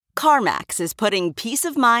CarMax is putting peace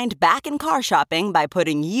of mind back in car shopping by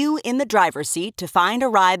putting you in the driver's seat to find a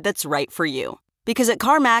ride that's right for you. Because at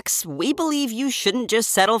CarMax, we believe you shouldn't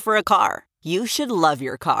just settle for a car. You should love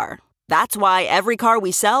your car. That's why every car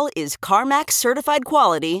we sell is CarMax certified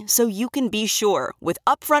quality, so you can be sure with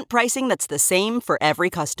upfront pricing that's the same for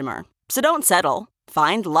every customer. So don't settle.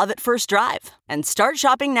 Find love at first drive and start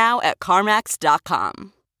shopping now at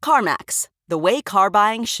CarMax.com. CarMax, the way car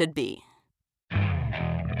buying should be.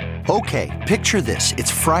 Okay, picture this.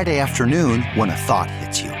 It's Friday afternoon when a thought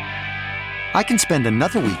hits you. I can spend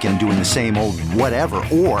another weekend doing the same old whatever,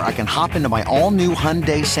 or I can hop into my all-new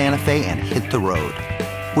Hyundai Santa Fe and hit the road.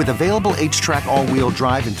 With available H-Track all-wheel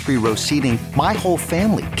drive and 3-row seating, my whole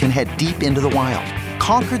family can head deep into the wild.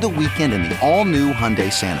 Conquer the weekend in the all-new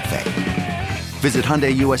Hyundai Santa Fe. Visit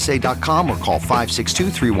HyundaiUSA.com or call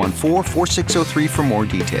 562-314-4603 for more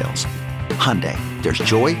details. Hyundai, there's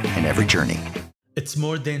joy in every journey. It's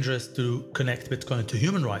more dangerous to connect Bitcoin to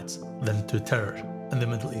human rights than to terror in the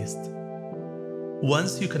Middle East.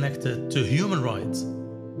 Once you connect it to human rights,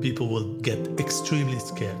 people will get extremely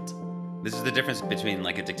scared. This is the difference between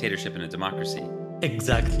like a dictatorship and a democracy.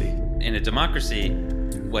 Exactly. In a democracy,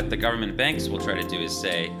 what the government banks will try to do is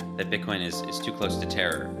say that Bitcoin is too close to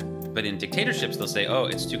terror. But in dictatorships, they'll say, oh,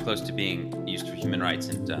 it's too close to being used for human rights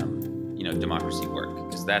and democracy work,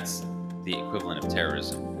 because that's the equivalent of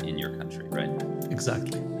terrorism in your country, right?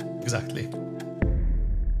 Exactly.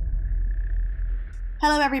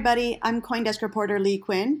 Hello, everybody. I'm CoinDesk reporter Lee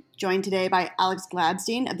Quinn, joined today by Alex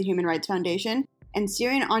Gladstein of the Human Rights Foundation and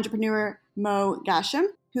Syrian entrepreneur Mo Ghashem,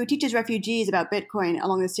 who teaches refugees about Bitcoin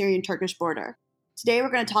along the Syrian-Turkish border. Today,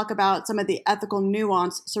 we're going to talk about some of the ethical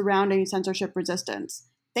nuance surrounding censorship resistance.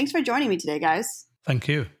 Thanks for joining me today, guys. Thank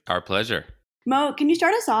you. Our pleasure. Mo, can you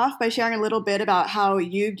start us off by sharing a little bit about how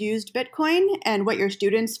you've used Bitcoin and what your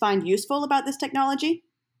students find useful about this technology?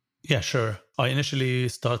 Yeah, sure. I initially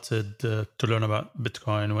started to learn about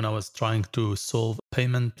Bitcoin when I was trying to solve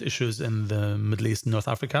payment issues in the Middle East and North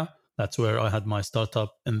Africa. That's where I had my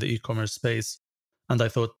startup in the e-commerce space. And I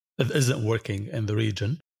thought it isn't working in the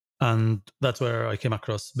region. And that's where I came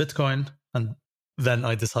across Bitcoin. And then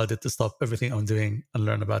I decided to stop everything I'm doing and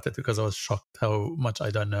learn about it because I was shocked how much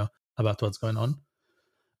I don't know about what's going on.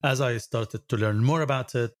 As I started to learn more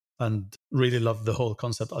about it and really loved the whole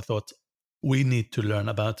concept, I thought we need to learn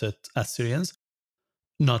about it as Syrians,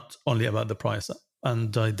 not only about the price.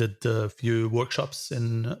 And I did a few workshops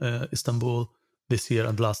in Istanbul this year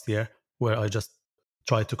and last year, where I just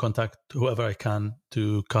try to contact whoever I can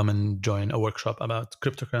to come and join a workshop about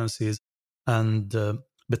cryptocurrencies and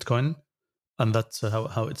Bitcoin. And that's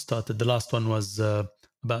how it started. The last one was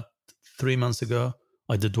about 3 months ago.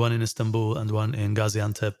 I did one in Istanbul and one in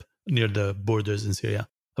Gaziantep near the borders in Syria.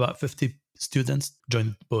 About 50 students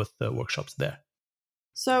joined both workshops there.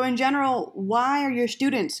 So in general, why are your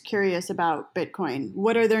students curious about Bitcoin?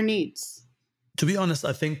 What are their needs? To be honest,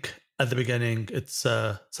 I think at the beginning, it's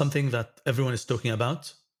something that everyone is talking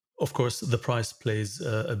about. Of course, the price plays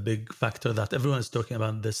a big factor, that everyone is talking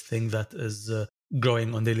about this thing that is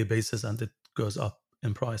growing on a daily basis and it goes up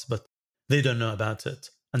in price, but they don't know about it.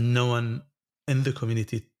 And no one in the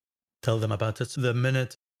community tell them about it. So the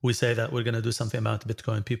minute we say that we're going to do something about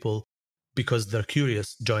Bitcoin, people, because they're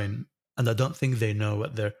curious, join. And I don't think they know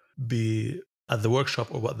what they're be at the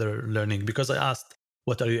workshop or what they're learning. Because I asked,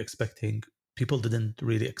 what are you expecting? People didn't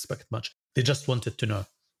really expect much. They just wanted to know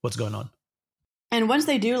what's going on. And once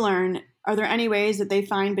they do learn, are there any ways that they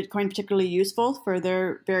find Bitcoin particularly useful for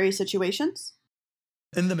their various situations?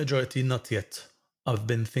 In the majority, not yet. I've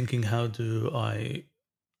been thinking, how do I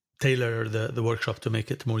tailor the workshop to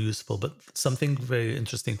make it more useful? But something very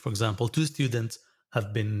interesting, for example, 2 students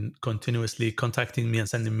have been continuously contacting me and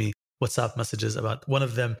sending me WhatsApp messages about, one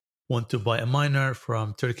of them want to buy a miner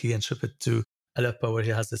from Turkey and ship it to Aleppo, where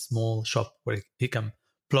he has a small shop where he can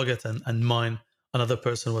plug it and mine. Another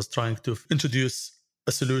person was trying to introduce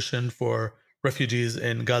a solution for refugees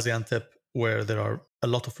in Gaziantep, where there are a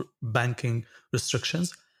lot of banking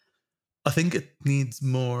restrictions. I think it needs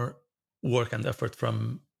more work and effort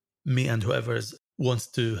from me and whoever wants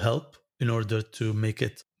to help in order to make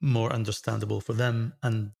it more understandable for them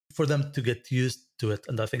and for them to get used to it.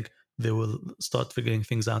 And I think they will start figuring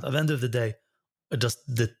things out. At the end of the day, I just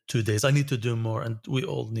did 2 days. I need to do more, and we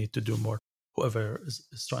all need to do more, whoever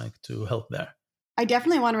is trying to help there. I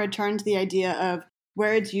definitely want to return to the idea of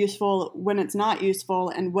where it's useful, when it's not useful,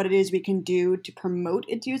 and what it is we can do to promote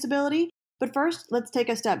its usability. But first, let's take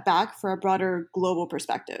a step back for a broader global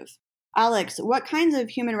perspective. Alex, what kinds of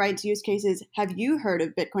human rights use cases have you heard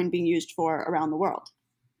of Bitcoin being used for around the world?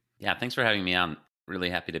 Yeah, thanks for having me on. Really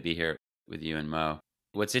happy to be here with you and Mo.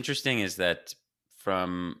 What's interesting is that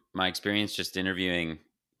from my experience just interviewing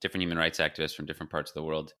different human rights activists from different parts of the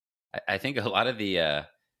world, I think a lot of the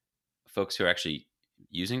folks who are actually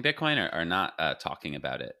using Bitcoin are not talking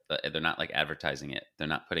about it. They're not like advertising it. They're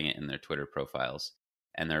not putting it in their Twitter profiles.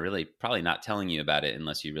 And they're really probably not telling you about it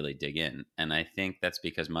unless you really dig in. And I think that's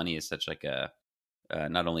because money is such like a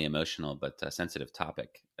not only emotional, but a sensitive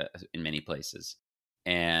topic in many places.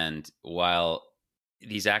 And while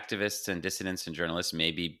these activists and dissidents and journalists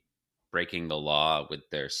may be breaking the law with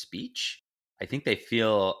their speech, I think they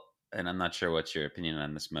feel, and I'm not sure what's your opinion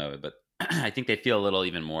on this, Mo, but I think they feel a little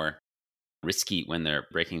even more risky when they're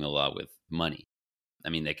breaking the law with money. I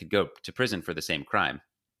mean, they could go to prison for the same crime,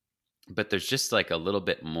 but there's just like a little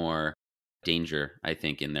bit more danger, I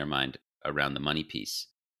think, in their mind around the money piece.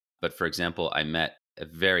 But for example, I met a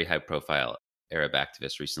very high profile Arab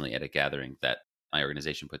activist recently at a gathering that my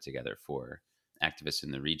organization put together for activists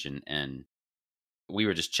in the region. And we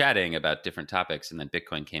were just chatting about different topics. And then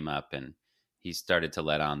Bitcoin came up and he started to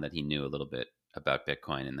let on that he knew a little bit about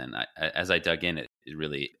Bitcoin. And then as I dug in, it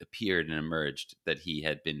really appeared and emerged that he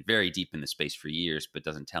had been very deep in the space for years, but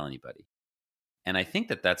doesn't tell anybody. And I think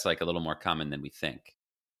that that's like a little more common than we think.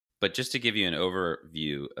 But just to give you an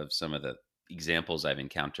overview of some of the examples I've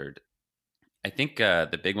encountered, I think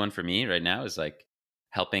the big one for me right now is like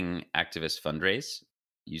helping activists fundraise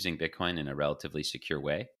using Bitcoin in a relatively secure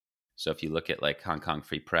way. So if you look at like Hong Kong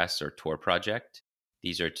Free Press or Tor Project,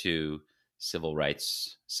 these are two civil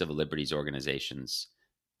rights, civil liberties organizations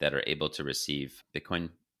that are able to receive Bitcoin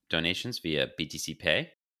donations via BTC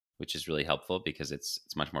Pay, which is really helpful because it's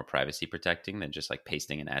much more privacy protecting than just like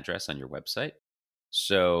pasting an address on your website.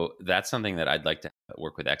 So that's something that I'd like to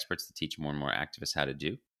work with experts to teach more and more activists how to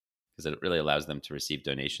do, because it really allows them to receive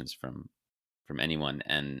donations from anyone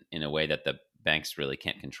and in a way that the banks really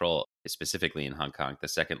can't control. Specifically in Hong Kong, the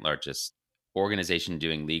second largest organization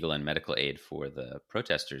doing legal and medical aid for the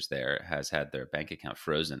protesters there has had their bank account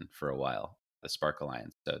frozen for a while, the Spark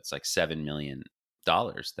Alliance. So it's like $7 million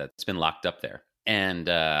that's been locked up there. And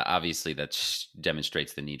obviously that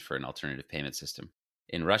demonstrates the need for an alternative payment system.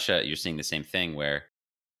 In Russia, you're seeing the same thing where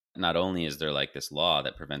not only is there like this law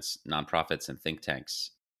that prevents nonprofits and think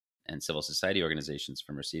tanks and civil society organizations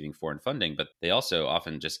from receiving foreign funding, but they also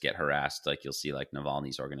often just get harassed. Like you'll see like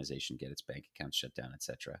Navalny's organization get its bank accounts shut down,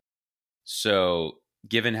 etc. So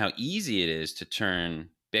given how easy it is to turn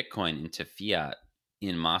Bitcoin into fiat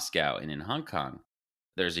in Moscow and in Hong Kong,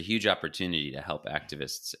 there's a huge opportunity to help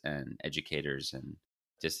activists and educators and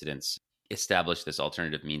dissidents establish this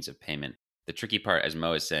alternative means of payment. The tricky part, as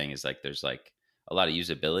Mo is saying, is like there's like a lot of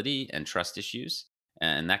usability and trust issues,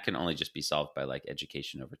 and that can only just be solved by like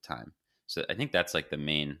education over time. So I think that's like the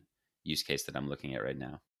main use case that I'm looking at right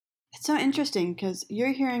now. It's so interesting because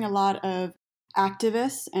you're hearing a lot of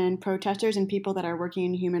activists and protesters and people that are working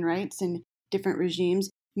in human rights in different regimes.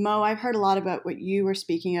 Mo, I've heard a lot about what you were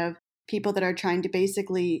speaking of, people that are trying to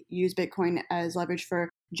basically use Bitcoin as leverage for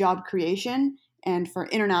job creation and for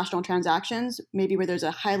international transactions, maybe where there's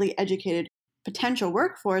a highly educated potential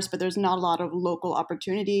workforce, but there's not a lot of local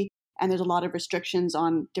opportunity. And there's a lot of restrictions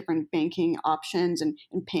on different banking options and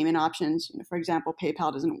payment options. For example,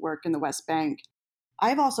 PayPal doesn't work in the West Bank.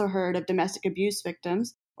 I've also heard of domestic abuse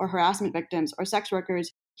victims or harassment victims or sex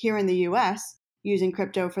workers here in the US using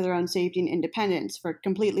crypto for their own safety and independence for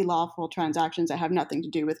completely lawful transactions that have nothing to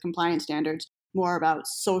do with compliance standards, more about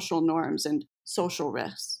social norms and social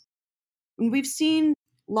risks. And we've seen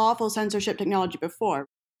lawful censorship technology before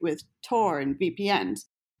with Tor and VPNs.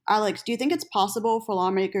 Alex, do you think it's possible for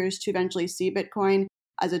lawmakers to eventually see Bitcoin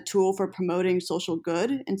as a tool for promoting social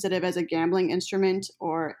good instead of as a gambling instrument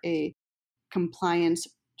or a compliance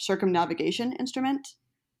circumnavigation instrument?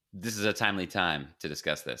 This is a timely time to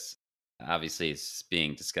discuss this. Obviously, it's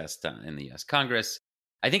being discussed in the US Congress.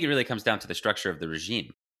 I think it really comes down to the structure of the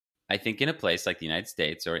regime. I think in a place like the United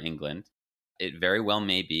States or England, it very well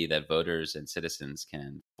may be that voters and citizens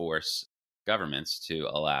can force governments to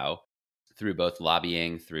allow, through both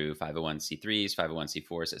lobbying, through 501c3s,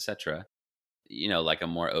 501c4s, etc., like a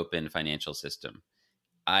more open financial system.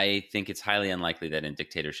 I think it's highly unlikely that in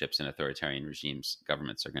dictatorships and authoritarian regimes,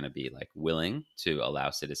 governments are going to be like willing to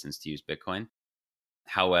allow citizens to use Bitcoin.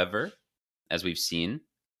 However, as we've seen,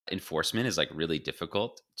 enforcement is like really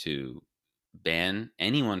difficult to ban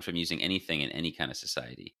anyone from using anything in any kind of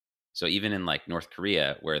society. So even in like North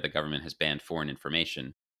Korea, where the government has banned foreign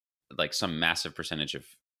information, like some massive percentage of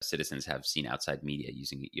citizens have seen outside media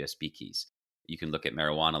using USB keys. You can look at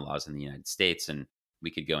marijuana laws in the United States, and we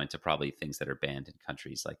could go into probably things that are banned in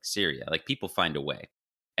countries like Syria. Like people find a way.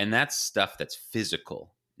 And that's stuff that's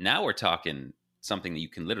physical. Now we're talking something that you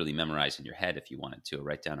can literally memorize in your head if you wanted to, or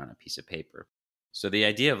write down on a piece of paper. So the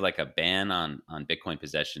idea of like a ban on Bitcoin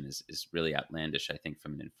possession is really outlandish, I think,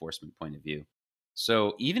 from an enforcement point of view.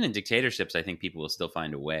 So even in dictatorships, I think people will still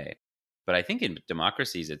find a way. But I think in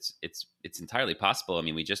democracies, it's entirely possible. I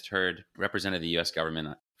mean, we just heard representative of the U.S.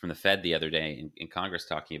 government from the Fed the other day in Congress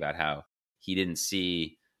talking about how he didn't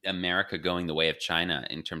see America going the way of China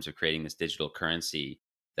in terms of creating this digital currency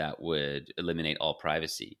that would eliminate all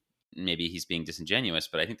privacy. Maybe he's being disingenuous,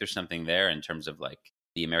 but I think there's something there in terms of like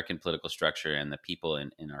the American political structure and the people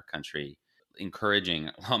in our country encouraging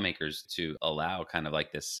lawmakers to allow kind of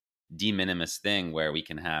like this de minimis thing where we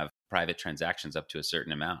can have private transactions up to a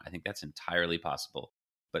certain amount. I think that's entirely possible.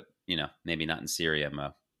 But, maybe not in Syria,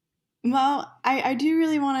 Mo. Well, I do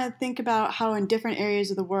really want to think about how in different areas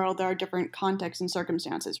of the world there are different contexts and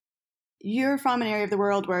circumstances. You're from an area of the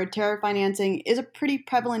world where terror financing is a pretty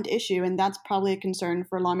prevalent issue, and that's probably a concern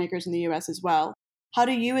for lawmakers in the US as well. How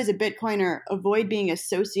do you as a Bitcoiner avoid being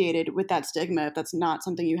associated with that stigma if that's not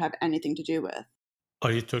something you have anything to do with?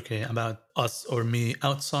 Are you talking about us or me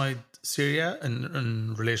outside Syria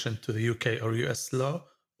in relation to the UK or US law,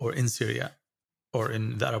 or in Syria or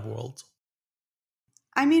in the Arab world?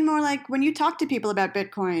 I mean, more like when you talk to people about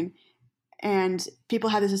Bitcoin and people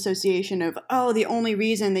have this association of, oh, the only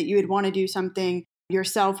reason that you would want to do something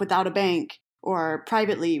yourself without a bank or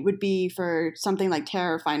privately would be for something like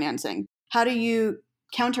terror financing. How do you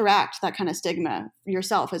counteract that kind of stigma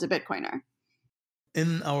yourself as a Bitcoiner?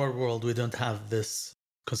 In our world, we don't have this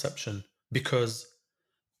conception because,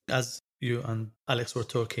 as you and Alex were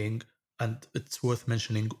talking, and it's worth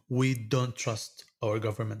mentioning, we don't trust our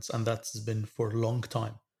governments, and that's been for a long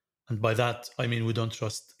time. And by that, I mean we don't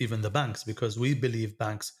trust even the banks, because we believe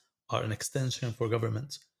banks are an extension for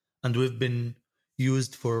government. And we've been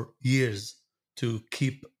used for years to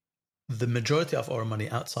keep the majority of our money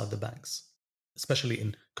outside the banks, especially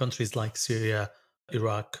in countries like Syria,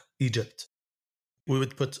 Iraq, Egypt. We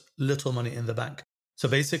would put little money in the bank. So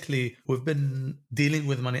basically, we've been dealing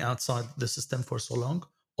with money outside the system for so long,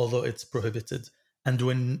 although it's prohibited. And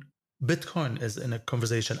when Bitcoin is in a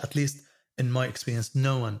conversation, at least in my experience,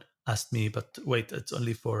 no one asked me, but wait, it's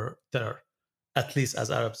only for terror. At least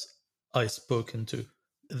as Arabs I've spoken to.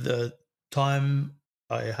 The time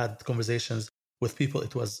I had conversations with people,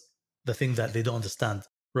 it was the thing that they don't understand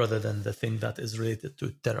rather than the thing that is related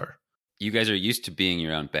to terror. You guys are used to being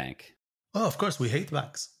your own bank. Oh, of course, we hate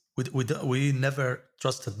banks. We never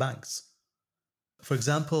trusted banks. For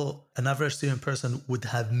example, an average Syrian person would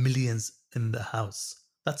have millions in the house.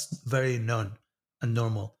 That's very known and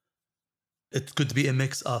normal. It could be a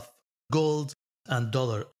mix of gold and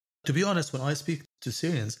dollar. To be honest, when I speak to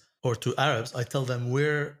Syrians or to Arabs, I tell them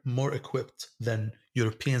we're more equipped than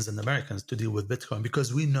Europeans and Americans to deal with Bitcoin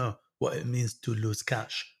because we know what it means to lose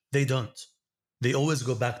cash. They don't. They always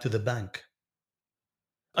go back to the bank.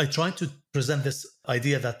 I try to present this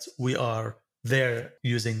idea that we are there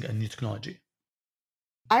using a new technology.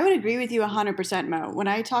 I would agree with you 100%, Mo. When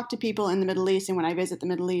I talk to people in the Middle East and when I visit the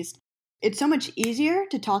Middle East, it's so much easier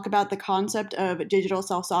to talk about the concept of digital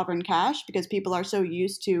self-sovereign cash because people are so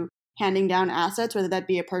used to handing down assets, whether that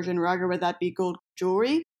be a Persian rug or whether that be gold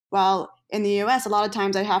jewelry. While in the US, a lot of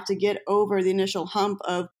times I have to get over the initial hump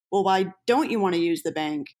of, well, why don't you want to use the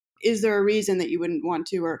bank? Is there a reason that you wouldn't want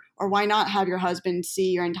to? Or why not have your husband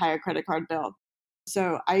see your entire credit card bill?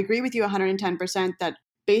 So I agree with you 110% that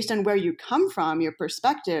based on where you come from, your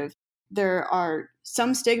perspective, there are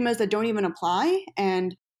some stigmas that don't even apply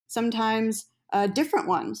and sometimes different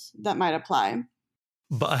ones that might apply.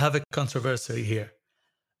 But I have a controversy here.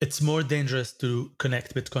 It's more dangerous to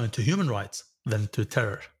connect Bitcoin to human rights than to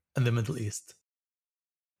terror in the Middle East.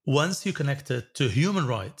 Once you connect it to human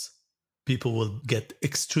rights, people will get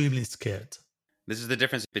extremely scared. This is the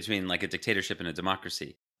difference between like a dictatorship and a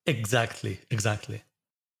democracy. Exactly.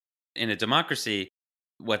 In a democracy,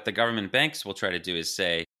 what the government banks will try to do is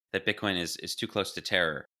say that Bitcoin is too close to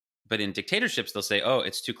terror. But in dictatorships, they'll say, oh,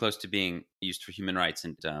 it's too close to being used for human rights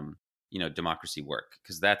and democracy work,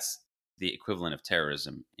 because that's the equivalent of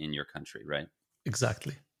terrorism in your country, right?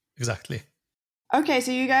 Exactly. Okay,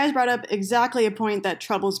 so you guys brought up exactly a point that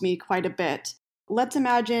troubles me quite a bit. Let's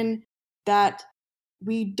imagine that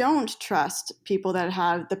we don't trust people that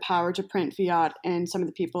have the power to print fiat and some of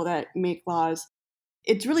the people that make laws.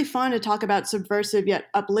 It's really fun to talk about subversive yet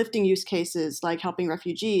uplifting use cases like helping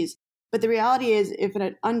refugees. But the reality is, if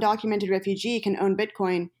an undocumented refugee can own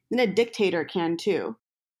Bitcoin, then a dictator can too.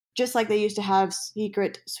 Just like they used to have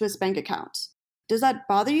secret Swiss bank accounts. Does that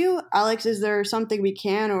bother you? Alex, is there something we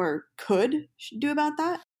can or could do about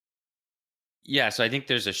that? Yeah, so I think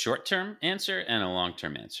there's a short-term answer and a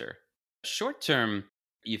long-term answer. Short-term,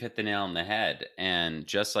 you've hit the nail on the head. And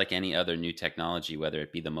just like any other new technology, whether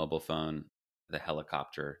it be the mobile phone, the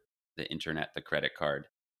helicopter, the internet, the credit card,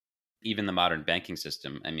 even the modern banking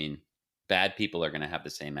system. I mean, bad people are going to have the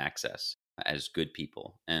same access as good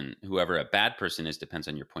people. And whoever a bad person is depends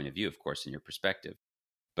on your point of view, of course, and your perspective.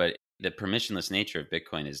 But the permissionless nature of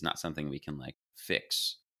Bitcoin is not something we can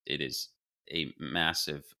fix. It is a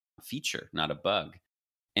massive feature, not a bug.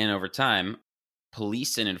 And over time,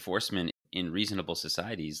 police and enforcement in reasonable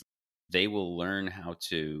societies, they will learn how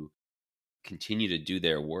to continue to do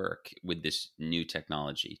their work with this new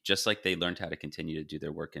technology, just like they learned how to continue to do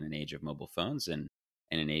their work in an age of mobile phones and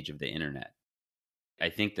in an age of the internet. I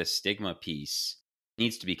think the stigma piece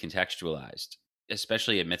needs to be contextualized,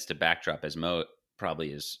 especially amidst a backdrop, as Mo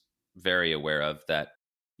probably is very aware of, that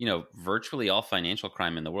virtually all financial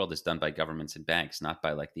crime in the world is done by governments and banks, not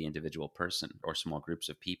by the individual person or small groups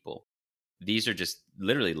of people. These are just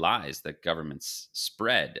literally lies that governments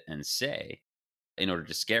spread and say in order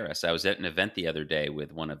to scare us. I was at an event the other day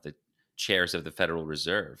with one of the chairs of the Federal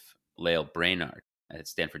Reserve, Lael Brainard, at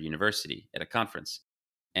Stanford University at a conference.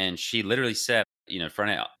 And she literally said, in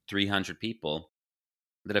front of 300 people,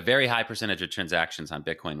 that a very high percentage of transactions on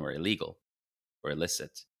Bitcoin were illegal or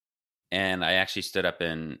illicit. And I actually stood up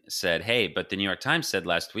and said, hey, but the New York Times said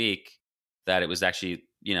last week that it was actually,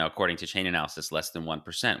 according to chain analysis, less than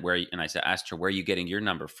 1%. And I asked her, where are you getting your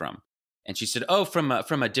number from? And she said, oh, from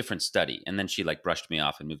a different study. And then she brushed me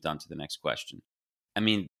off and moved on to the next question. I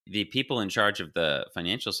mean, the people in charge of the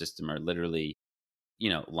financial system are literally,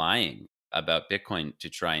 lying about Bitcoin to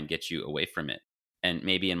try and get you away from it. And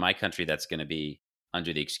maybe in my country, that's going to be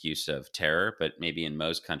under the excuse of terror, but maybe in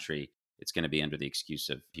Mo's country, it's going to be under the excuse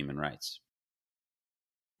of human rights.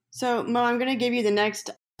 So, Mo, I'm going to give you the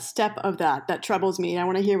next step of that troubles me, and I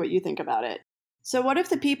want to hear what you think about it. So what if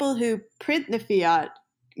the people who print the fiat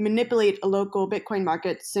manipulate a local Bitcoin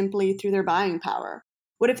market simply through their buying power?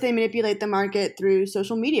 What if they manipulate the market through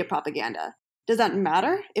social media propaganda? Does that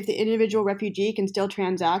matter if the individual refugee can still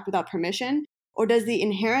transact without permission? Or does the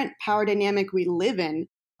inherent power dynamic we live in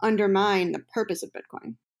undermine the purpose of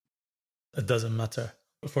Bitcoin? It doesn't matter.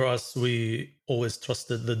 For us, we always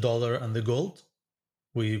trusted the dollar and the gold.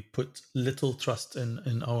 We put little trust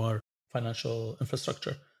in our financial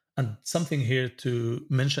infrastructure. And something here to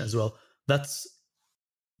mention as well, that's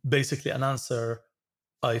basically an answer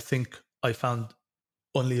I think I found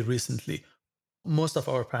only recently. Most of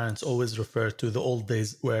our parents always refer to the old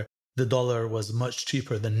days where the dollar was much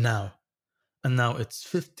cheaper than now. And now it's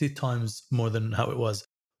 50 times more than how it was.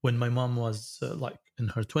 When my mom was in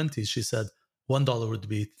her 20s, she said $1 would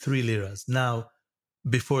be 3 liras. Now,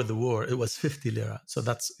 before the war, it was 50 lira. So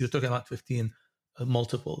you're talking about 15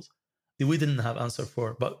 multiples. We didn't have answer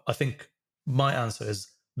for, but I think my answer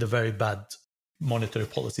is the very bad monetary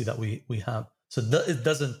policy that we have. So it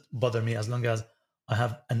doesn't bother me as long as I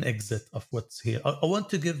have an exit of what's here. I want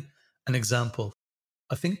to give an example.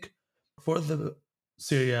 I think for the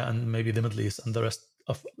Syria and maybe the Middle East and the rest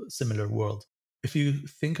of similar world, if you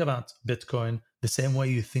think about Bitcoin the same way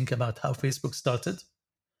you think about how Facebook started,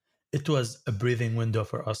 it was a breathing window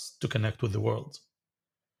for us to connect with the world.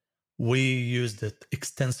 We used it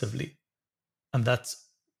extensively, and that's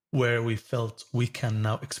where we felt we can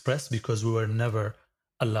now express, because we were never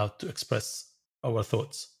allowed to express our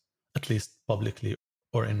thoughts, at least publicly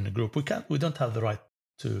or in a group. We don't have the right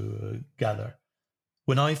to gather.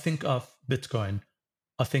 When I think of Bitcoin,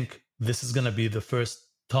 I think this is going to be the first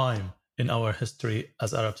time in our history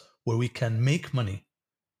as Arabs where we can make money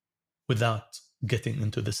without getting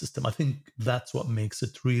into the system. I think that's what makes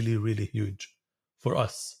it really, really huge for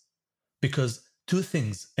us. Because two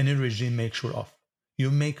things any regime makes sure of: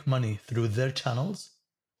 you make money through their channels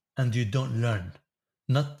and you don't learn.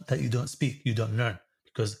 Not that you don't speak, you don't learn,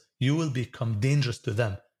 because you will become dangerous to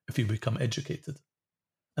them if you become educated.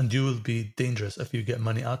 And you will be dangerous if you get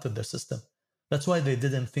money out of their system. That's why they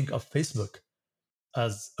didn't think of Facebook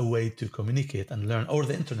as a way to communicate and learn, or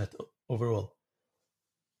the internet overall.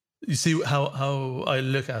 You see how I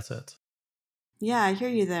look at it? Yeah, I hear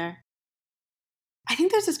you there. I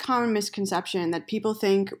think there's this common misconception that people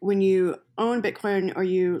think when you own Bitcoin or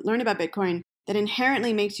you learn about Bitcoin, that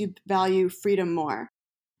inherently makes you value freedom more.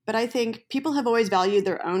 But I think people have always valued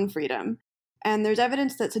their own freedom. And there's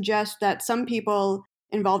evidence that suggests that some people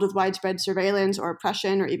involved with widespread surveillance or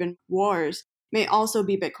oppression or even wars may also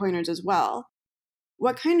be Bitcoiners as well.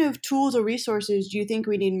 What kind of tools or resources do you think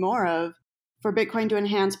we need more of for Bitcoin to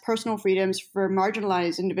enhance personal freedoms for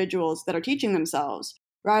marginalized individuals that are teaching themselves,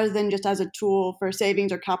 rather than just as a tool for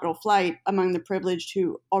savings or capital flight among the privileged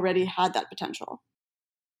who already had that potential?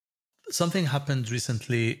 Something happened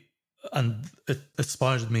recently and it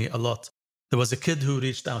inspired me a lot. There was a kid who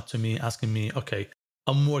reached out to me asking me, okay,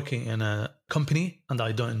 I'm working in a company and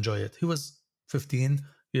I don't enjoy it. He was 15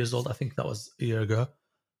 years old. I think that was a year ago.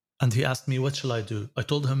 And he asked me, what shall I do? I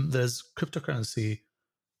told him there's cryptocurrency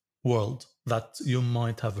world that you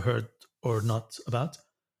might have heard or not about.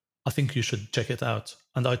 I think you should check it out.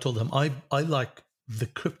 And I told him, I like the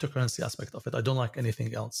cryptocurrency aspect of it. I don't like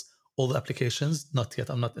anything else. All the applications, not yet.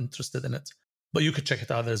 I'm not interested in it. But you could check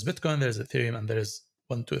it out. There's Bitcoin, there's Ethereum, and there's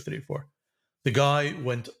 1, 2, 3, 4. The guy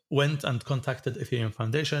went and contacted Ethereum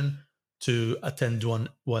Foundation to attend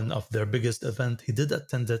one of their biggest event. He did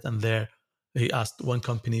attend it, and there he asked one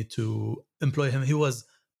company to employ him.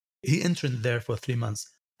 He interned there for 3 months,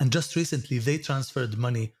 and just recently they transferred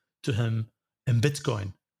money to him in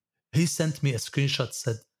Bitcoin. He sent me a screenshot,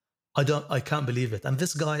 said, I can't believe it. And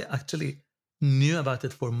this guy actually knew about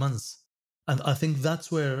it for months. And I think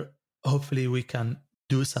that's where hopefully we can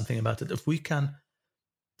do something about it. If we can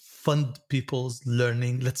fund people's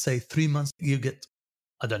learning, let's say 3 months, you get,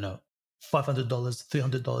 I don't know, $500,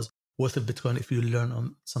 $300 worth of Bitcoin if you learn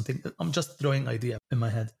on something. I'm just throwing idea in my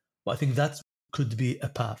head, but I think that could be a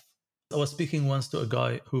path. I was speaking once to a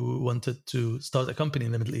guy who wanted to start a company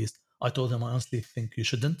in the Middle East. I told him, I honestly think you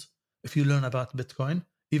shouldn't. If you learn about Bitcoin,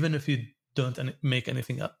 even if you don't make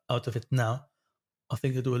anything out of it now, I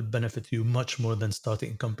think it will benefit you much more than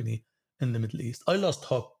starting a company in the Middle East. I lost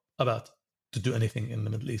hope about to do anything in the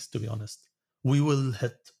Middle East, to be honest. We will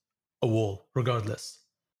hit a wall regardless.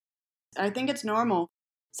 I think it's normal.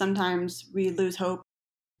 Sometimes we lose hope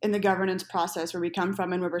in the governance process where we come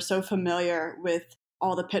from and where we're so familiar with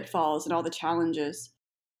all the pitfalls and all the challenges.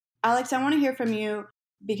 Alex, I want to hear from you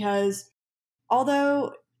because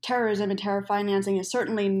although terrorism and terror financing is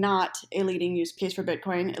certainly not a leading use case for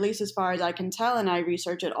Bitcoin, at least as far as I can tell, and I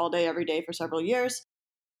research it all day, every day for several years,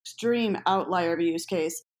 extreme outlier of a use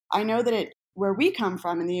case. I know that where we come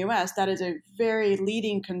from in the US, that is a very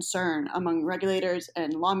leading concern among regulators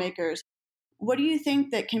and lawmakers. What do you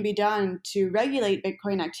think that can be done to regulate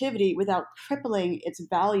Bitcoin activity without crippling its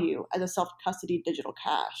value as a self-custody digital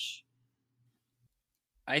cash?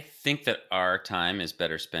 I think that our time is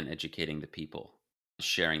better spent educating the people,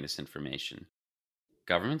 sharing this information.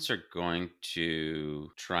 Governments are going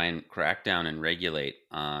to try and crack down and regulate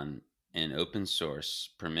on an open source,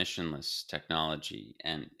 permissionless technology,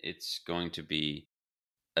 and it's going to be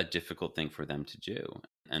a difficult thing for them to do,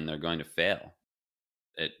 and they're going to fail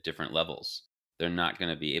at different levels. They're not going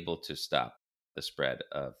to be able to stop the spread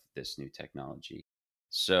of this new technology.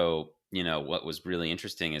 So, what was really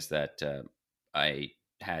interesting is that I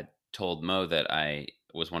had told Mo that I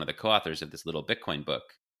was one of the co-authors of this little Bitcoin book.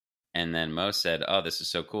 And then Mo said, oh, this is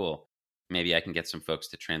so cool. Maybe I can get some folks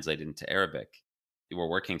to translate it into Arabic. We're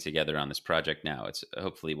working together on this project now.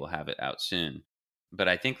 Hopefully we'll have it out soon. But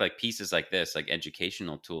I think like pieces like this, like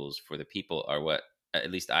educational tools for the people are what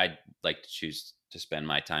at least I'd like to choose to spend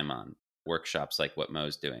my time on. Workshops like what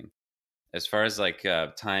Mo's doing. As far as like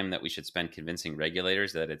time that we should spend convincing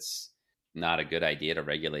regulators that it's not a good idea to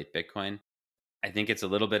regulate Bitcoin, I think it's a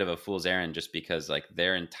little bit of a fool's errand just because like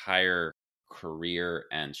their entire career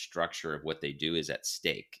and structure of what they do is at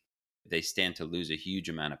stake. They stand to lose a huge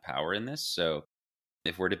amount of power in this. So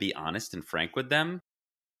if we're to be honest and frank with them,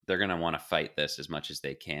 they're going to want to fight this as much as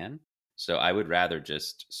they can. So I would rather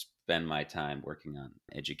just spend my time working on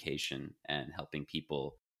education and helping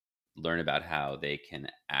people learn about how they can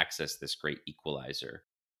access this great equalizer.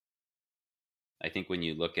 I think when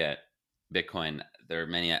you look at Bitcoin, there are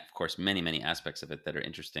many aspects of it that are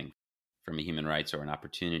interesting from a human rights or an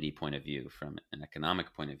opportunity point of view, from an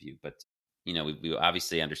economic point of view. But, we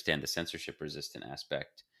obviously understand the censorship resistant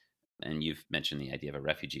aspect. And you've mentioned the idea of a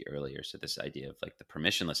refugee earlier. So this idea of like the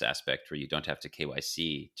permissionless aspect where you don't have to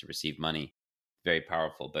KYC to receive money, very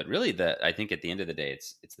powerful. But really I think at the end of the day,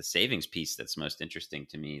 it's the savings piece that's most interesting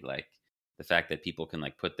to me. Like the fact that people can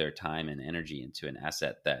like put their time and energy into an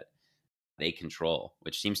asset that they control,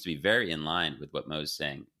 which seems to be very in line with what Mo's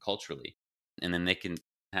saying culturally. And then they can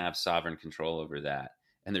have sovereign control over that.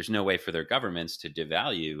 And there's no way for their governments to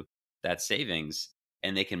devalue that savings,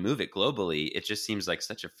 and they can move it globally. It just seems like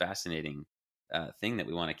such a fascinating thing that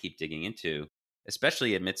we want to keep digging into,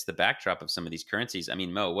 especially amidst the backdrop of some of these currencies. I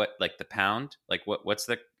mean, Mo, what, like the pound, like what's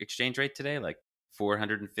the exchange rate today? Like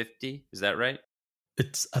 450? Is that right?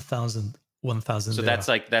 It's 1,000. So that's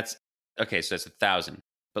okay. So that's 1,000.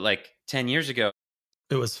 But like 10 years ago,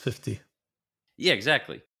 it was 50. Yeah,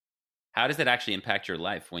 exactly. How does that actually impact your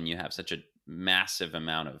life when you have such a massive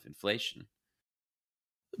amount of inflation?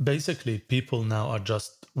 Basically, people now are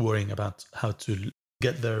just worrying about how to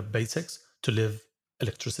get their basics to live,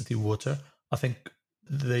 electricity, water. I think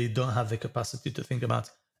they don't have the capacity to think about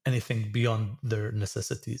anything beyond their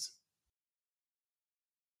necessities.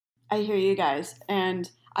 I hear you guys. And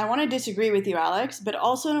I want to disagree with you, Alex, but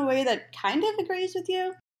also in a way that kind of agrees with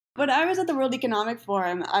you. When I was at the World Economic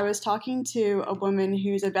Forum, I was talking to a woman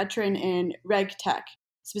who's a veteran in reg tech,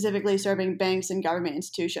 specifically serving banks and government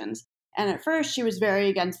institutions. And at first, she was very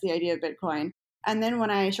against the idea of Bitcoin. And then when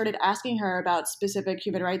I started asking her about specific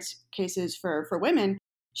human rights cases for women,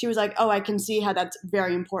 she was like, oh, I can see how that's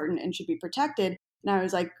very important and should be protected. And I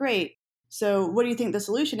was like, great. So what do you think the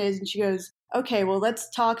solution is? And she goes, okay, well, let's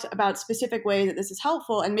talk about specific ways that this is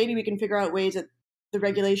helpful. And maybe we can figure out ways that the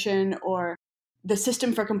regulation or the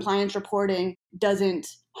system for compliance reporting doesn't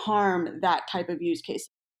harm that type of use case.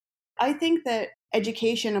 I think that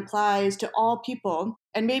education applies to all people,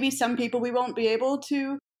 and maybe some people we won't be able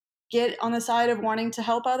to get on the side of wanting to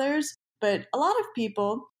help others, but a lot of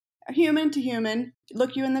people, human to human,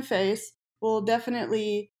 look you in the face, will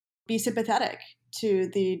definitely be sympathetic to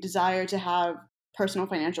the desire to have personal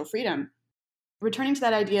financial freedom. Returning to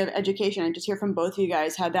that idea of education, I just hear from both of you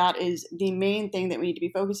guys how that is the main thing that we need to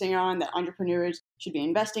be focusing on, that entrepreneurs should be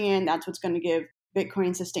investing in. That's what's going to give Bitcoin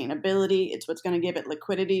sustainability. It's what's going to give it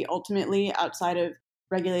liquidity ultimately outside of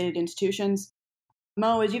regulated institutions.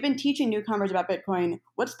 Mo, as you've been teaching newcomers about Bitcoin,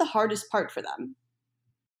 what's the hardest part for them?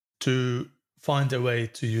 To find a way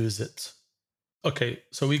to use it. Okay,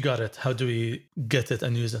 so we got it. How do we get it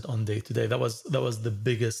and use it on day to day? That was the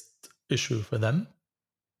biggest issue for them.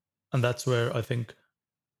 And that's where I think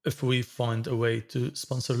if we find a way to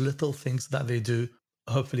sponsor little things that they do,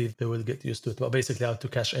 hopefully they will get used to it. But basically how to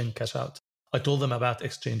cash in, cash out. I told them about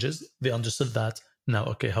exchanges. They understood that. Now,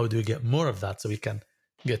 okay, how do we get more of that so we can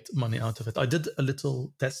get money out of it? I did a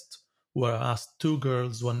little test where I asked 2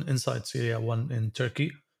 girls, one inside Syria, one in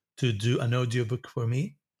Turkey, to do an audiobook for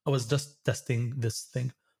me. I was just testing this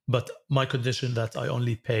thing. But my condition that I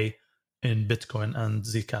only pay in Bitcoin and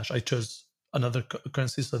Zcash. I chose another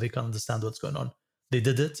currency so they can understand what's going on. They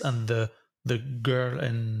did it, and the girl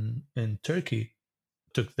in Turkey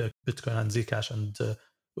took the Bitcoin and Zcash and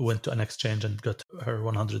went to an exchange and got her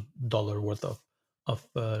 $100 worth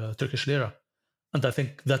of Turkish lira. And I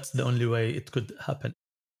think that's the only way it could happen.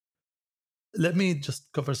 Let me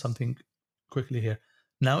just cover something quickly here.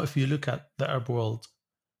 Now, if you look at the Arab world,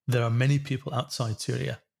 there are many people outside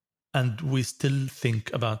Syria, and we still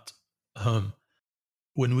think about home.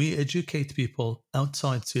 When we educate people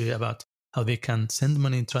outside Syria about how they can send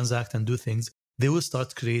money, transact, and do things, they will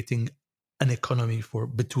start creating an economy for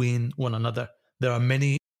between one another. There are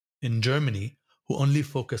many in Germany who only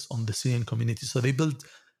focus on the Syrian community. So they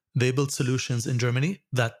build solutions in Germany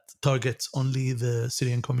that targets only the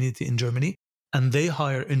Syrian community in Germany, and they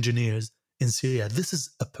hire engineers in Syria. This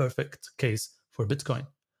is a perfect case for Bitcoin.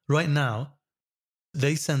 Right now,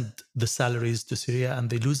 they send the salaries to Syria and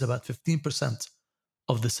they lose about 15%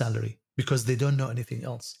 of the salary because they don't know anything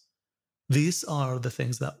else. These are the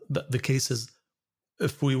things that the cases,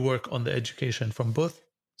 if we work on the education from both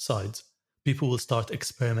sides, people will start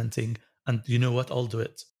experimenting, and you know what, I'll do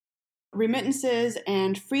it. Remittances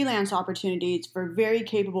and freelance opportunities for very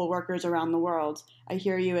capable workers around the world. I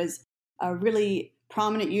hear you as a really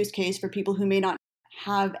prominent use case for people who may not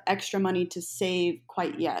have extra money to save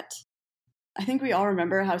quite yet. I think we all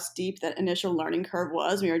remember how steep that initial learning curve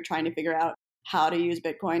was. We were trying to figure out how to use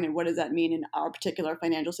Bitcoin and what does that mean in our particular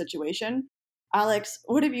financial situation. Alex,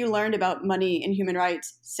 what have you learned about money and human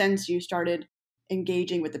rights since you started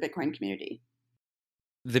engaging with the Bitcoin community?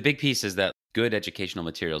 The big piece is that good educational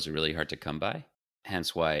materials are really hard to come by.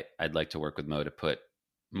 Hence why I'd like to work with Mo to put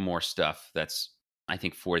more stuff that's, I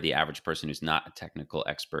think, for the average person who's not a technical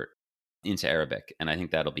expert into Arabic. And I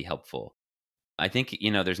think that'll be helpful. I think,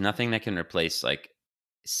 there's nothing that can replace like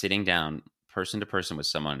sitting down person to person with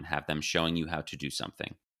someone and have them showing you how to do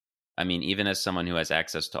something. I mean, even as someone who has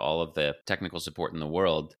access to all of the technical support in the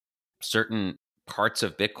world, certain parts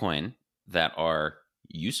of Bitcoin that are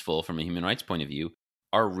useful from a human rights point of view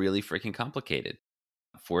are really freaking complicated.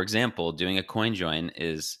 For example, doing a coin join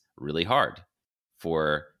is really hard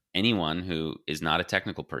for anyone who is not a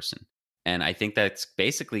technical person. And I think that's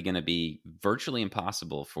basically going to be virtually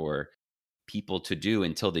impossible for people to do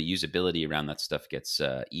until the usability around that stuff gets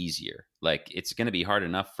easier. Like, it's going to be hard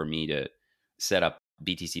enough for me to set up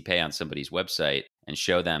BTC Pay on somebody's website and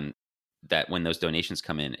show them that when those donations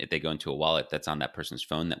come in, if they go into a wallet that's on that person's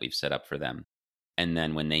phone that we've set up for them. And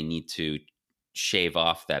then when they need to shave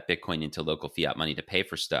off that Bitcoin into local fiat money to pay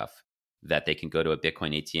for stuff, that they can go to a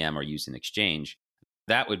Bitcoin ATM or use an exchange,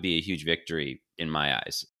 that would be a huge victory in my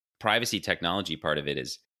eyes. Privacy technology part of it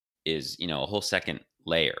is a whole second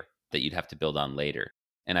layer that you'd have to build on later.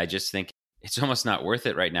 And I just think it's almost not worth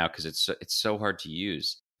it right now because it's so hard to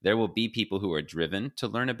use. There will be people who are driven to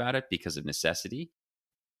learn about it because of necessity,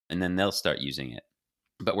 and then they'll start using it.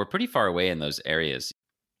 But we're pretty far away in those areas.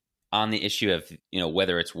 on the issue of,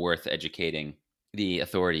 whether it's worth educating the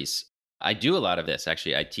authorities. I do a lot of this.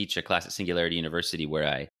 Actually, I teach a class at Singularity University where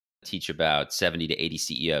I teach about 70 to 80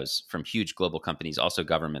 CEOs from huge global companies, also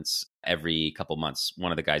governments, every couple months.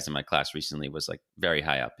 One of the guys in my class recently was like very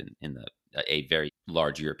high up in a very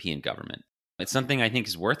large European government. It's something I think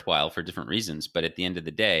is worthwhile for different reasons. But at the end of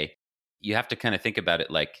the day, you have to kind of think about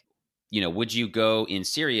it like, would you go in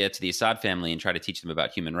Syria to the Assad family and try to teach them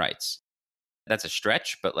about human rights? That's a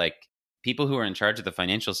stretch, but like people who are in charge of the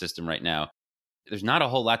financial system right now, there's not a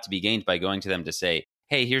whole lot to be gained by going to them to say,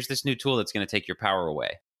 hey, here's this new tool that's going to take your power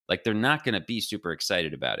away. Like they're not going to be super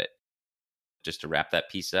excited about it. Just to wrap that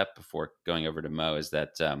piece up before going over to Mo is that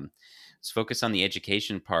let's focus on the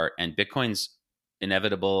education part, and Bitcoin's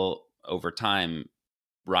inevitable over time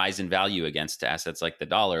rise in value against assets like the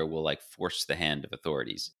dollar will like force the hand of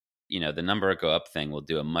authorities. The number go up thing will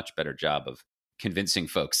do a much better job of convincing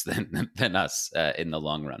folks than us in the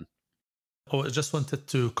long run. Oh, I just wanted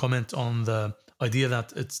to comment on the idea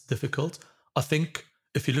that it's difficult. I think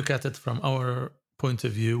if you look at it from our point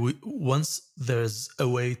of view, once there's a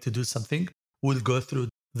way to do something, we'll go through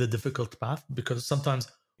the difficult path because sometimes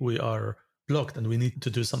we are blocked and we need to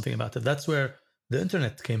do something about it. That's where the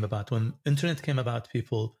internet came about. When internet came about,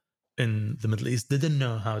 people in the Middle East didn't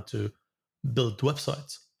know how to build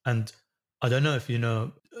websites. And I don't know if you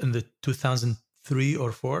know, in the 2003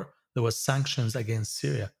 or 4, there was sanctions against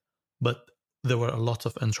Syria. But there were a lot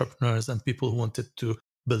of entrepreneurs and people who wanted to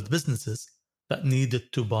build businesses that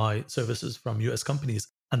needed to buy services from US companies.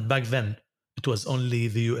 And back then, it was only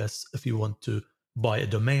the US if you want to buy a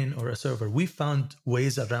domain or a server. We found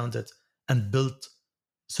ways around it and built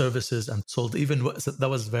services and sold even, that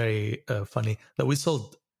was very funny, that we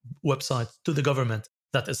sold websites to the government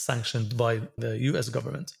that is sanctioned by the US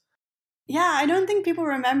government. Yeah, I don't think people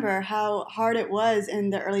remember how hard it was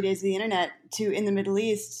in the early days of the internet to, in the Middle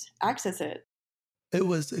East, access it. It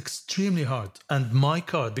was extremely hard. And my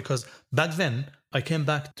card, because back then I came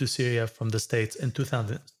back to Syria from the States in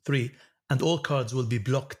 2003, and all cards will be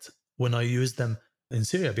blocked when I use them in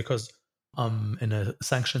Syria because I'm in a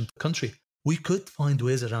sanctioned country. We could find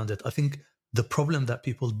ways around it. I think the problem that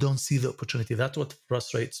people don't see the opportunity, that's what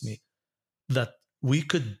frustrates me, that we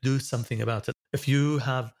could do something about it. If you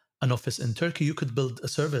have an office in Turkey, you could build a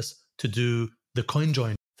service to do the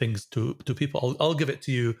CoinJoin things to people. I'll give it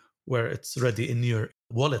to you where it's ready in your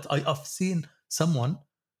wallet. I've seen someone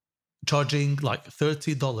charging like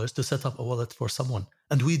 $30 to set up a wallet for someone.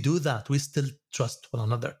 And we do that. We still trust one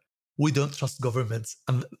another. We don't trust governments.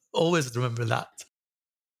 And always remember that.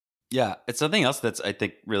 Yeah, it's something else that's, I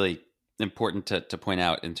think, really important to point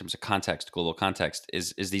out in terms of context, global context,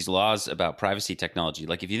 is these laws about privacy technology.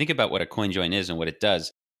 Like if you think about what a CoinJoin is and what it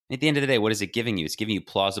does, at the end of the day, what is it giving you? It's giving you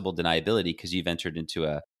plausible deniability because you've entered into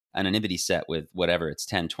an anonymity set with whatever, it's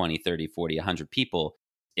 10, 20, 30, 40, 100 people.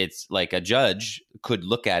 It's like a judge could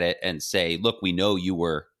look at it and say, look, we know you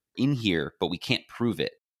were in here, but we can't prove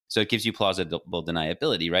it. So it gives you plausible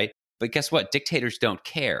deniability, right? But guess what? Dictators don't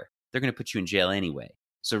care. They're going to put you in jail anyway.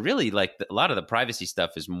 So really, like a lot of the privacy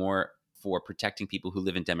stuff is more for protecting people who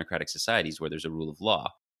live in democratic societies where there's a rule of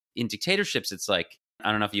law. In dictatorships, it's like,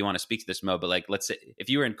 I don't know if you want to speak to this, Mo, but like, let's say if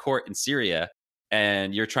you were in court in Syria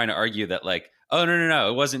and you're trying to argue that like, oh, no,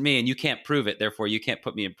 it wasn't me and you can't prove it, therefore you can't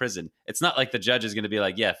put me in prison. It's not like the judge is going to be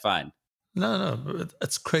like, yeah, fine. No,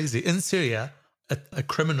 it's crazy. In Syria, a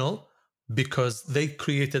criminal, because they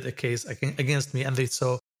created a case against me and they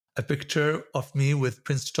saw a picture of me with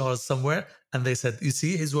Prince Charles somewhere and they said, you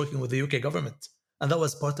see, he's working with the UK government. And that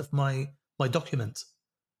was part of my document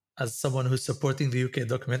as someone who's supporting the UK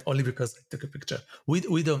document only because I took a picture.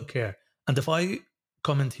 We don't care. And if I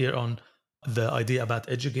comment here on the idea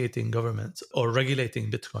about educating governments or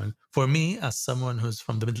regulating Bitcoin, for me, as someone who's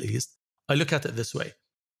from the Middle East, I look at it this way.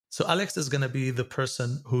 So Alex is going to be the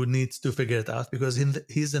person who needs to figure it out because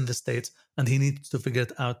he's in the States and he needs to figure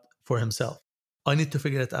it out for himself. I need to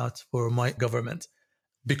figure it out for my government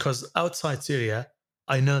because outside Syria,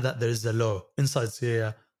 I know that there is a law. Inside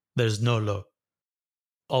Syria, there's no law.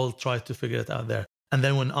 I'll try to figure it out there. And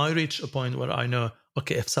then when I reach a point where I know,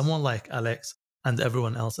 okay, if someone like Alex and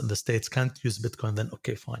everyone else in the States can't use Bitcoin, then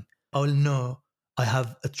okay, fine. I will know I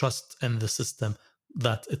have a trust in the system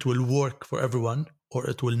that it will work for everyone or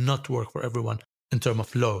it will not work for everyone in terms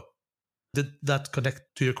of law. Did that connect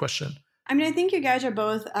to your question? I mean, I think you guys are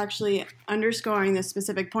both actually underscoring this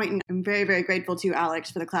specific point, and I'm very, very grateful to you,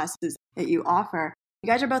 Alex, for the classes that you offer. You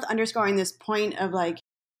guys are both underscoring this point of like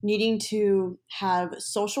needing to have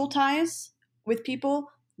social ties with people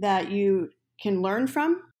that you can learn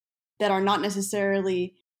from that are not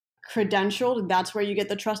necessarily credentialed. That's where you get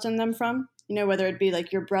the trust in them from, you know, whether it be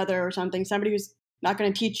like your brother or something, somebody who's not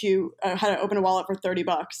going to teach you how to open a wallet for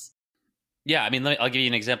 $30. Yeah, I mean, I'll give you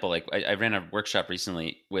an example. Like I ran a workshop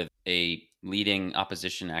recently with a leading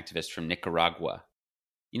opposition activist from Nicaragua.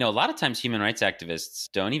 You know, a lot of times human rights activists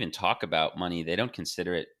don't even talk about money. They don't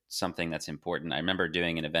consider it something that's important. I remember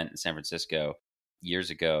doing an event in San Francisco years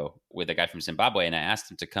ago with a guy from Zimbabwe, and I asked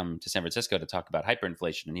him to come to San Francisco to talk about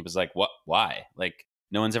hyperinflation. And he was like, "What? Why? Like,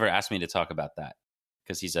 no one's ever asked me to talk about that,"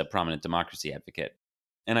 because he's a prominent democracy advocate.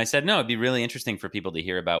 And I said, no, it'd be really interesting for people to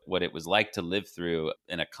hear about what it was like to live through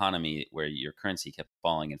an economy where your currency kept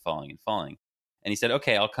falling and falling and falling. And he said,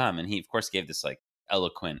 okay, I'll come. And he, of course, gave this like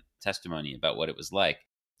eloquent testimony about what it was like.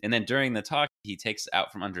 And then during the talk, he takes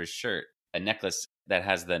out from under his shirt a necklace that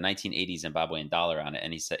has the 1980 Zimbabwean dollar on it.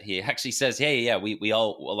 And he actually says, hey, yeah, we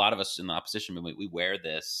all, a lot of us in the opposition movement, we wear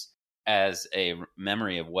this as a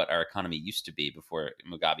memory of what our economy used to be before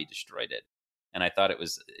Mugabe destroyed it. And I thought it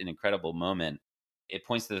was an incredible moment. It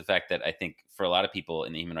points to the fact that I think for a lot of people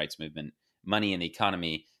in the human rights movement, money and the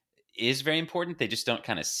economy is very important. They just don't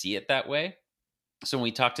kind of see it that way. So when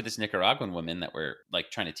we talked to this Nicaraguan woman that we're like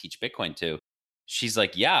trying to teach Bitcoin to, she's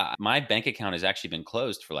like, yeah, my bank account has actually been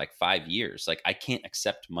closed for like 5 years. Like I can't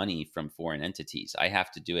accept money from foreign entities. I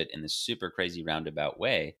have to do it in this super crazy roundabout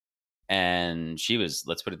way. And she was,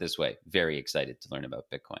 let's put it this way, very excited to learn about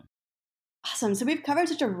Bitcoin. Awesome. So we've covered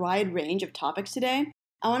such a wide range of topics today.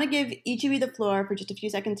 I want to give each of you the floor for just a few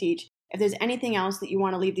seconds each. If there's anything else that you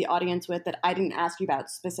want to leave the audience with that I didn't ask you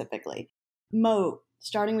about specifically. Mo,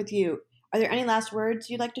 starting with you, are there any last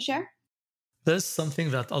words you'd like to share? There's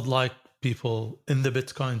something that I'd like people in the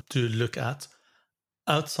Bitcoin to look at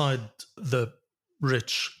outside the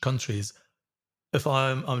rich countries. If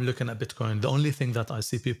I'm looking at Bitcoin, the only thing that I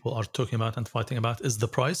see people are talking about and fighting about is the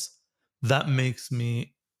price. That makes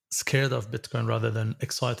me scared of Bitcoin rather than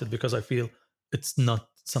excited, because I feel it's not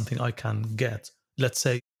something I can get. Let's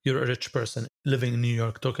say you're a rich person living in New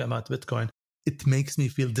York talking about Bitcoin. It makes me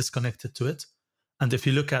feel disconnected to it. And if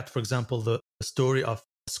you look at, for example, the story of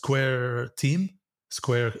Square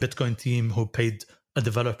Bitcoin team who paid a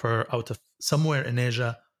developer out of somewhere in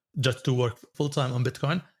Asia just to work full-time on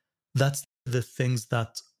Bitcoin, that's the things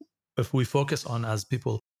that if we focus on as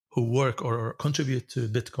people who work or contribute to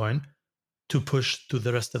Bitcoin, to push to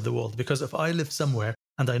the rest of the world. Because if I live somewhere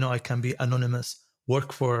and I know I can be anonymous,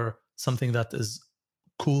 work for something that is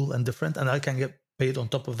cool and different, and I can get paid on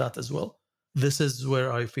top of that as well, this is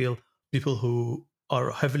where I feel people who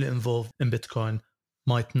are heavily involved in Bitcoin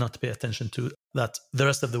might not pay attention to that. The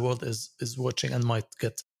rest of the world is watching and might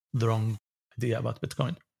get the wrong idea about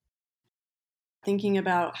Bitcoin. Thinking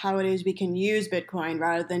about how it is we can use Bitcoin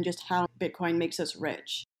rather than just how Bitcoin makes us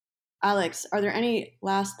rich. Alex, are there any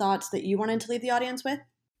last thoughts that you wanted to leave the audience with?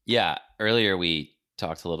 Yeah, earlier we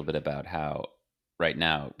talked a little bit about how right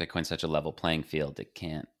now Bitcoin's such a level playing field, it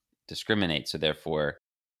can't discriminate. So therefore,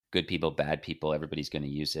 good people, bad people, everybody's going to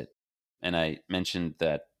use it. And I mentioned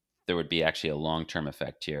that there would be actually a long-term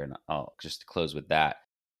effect here. And I'll just close with that.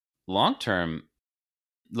 Long-term,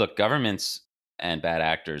 look, governments and bad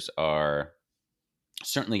actors are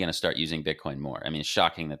certainly going to start using Bitcoin more. I mean, it's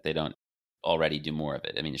shocking that they don't already do more of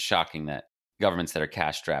it. I mean, it's shocking that governments that are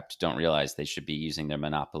cash strapped don't realize they should be using their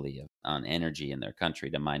monopoly on energy in their country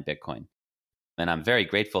to mine Bitcoin. And I'm very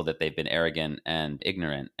grateful that they've been arrogant and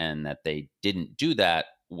ignorant and that they didn't do that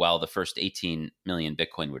while the first 18 million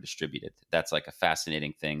Bitcoin were distributed. That's like a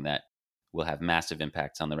fascinating thing that will have massive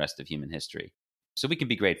impacts on the rest of human history. So we can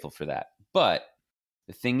be grateful for that. But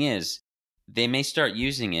the thing is, they may start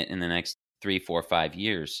using it in the next 3, 4, 5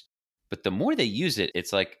 years. But the more they use it,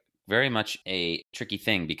 it's like very much a tricky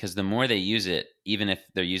thing, because the more they use it, even if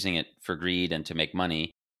they're using it for greed and to make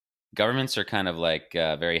money, governments are kind of like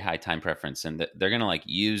very high time preference, and they're going to like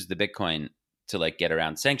use the Bitcoin to like get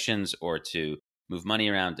around sanctions or to move money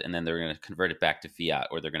around, and then they're going to convert it back to fiat,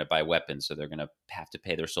 or they're going to buy weapons, so they're going to have to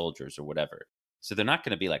pay their soldiers or whatever. So they're not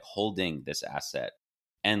going to be like holding this asset.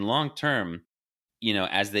 And long term, you know,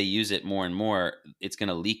 as they use it more and more, it's going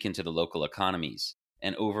to leak into the local economies.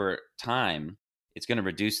 And over time, it's going to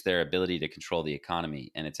reduce their ability to control the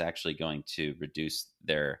economy. And it's actually going to reduce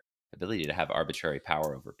their ability to have arbitrary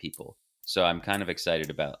power over people. So I'm kind of excited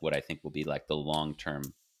about what I think will be like the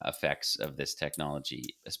long-term effects of this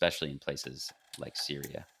technology, especially in places like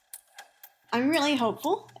Syria. I'm really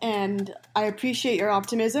hopeful, and I appreciate your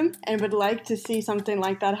optimism and would like to see something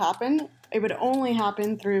like that happen. It would only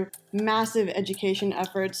happen through massive education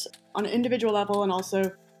efforts on an individual level and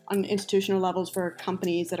also on institutional levels for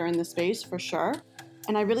companies that are in the space, for sure.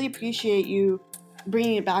 And I really appreciate you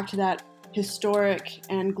bringing it back to that historic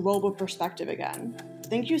and global perspective again.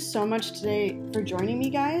 Thank you so much today for joining me,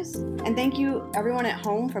 guys. And thank you everyone at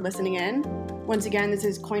home for listening in. Once again, this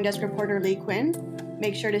is CoinDesk reporter Leigh Quinn.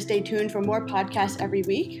 Make sure to stay tuned for more podcasts every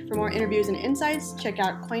week. For more interviews and insights, check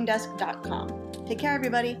out coindesk.com. Take care,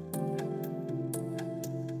 everybody.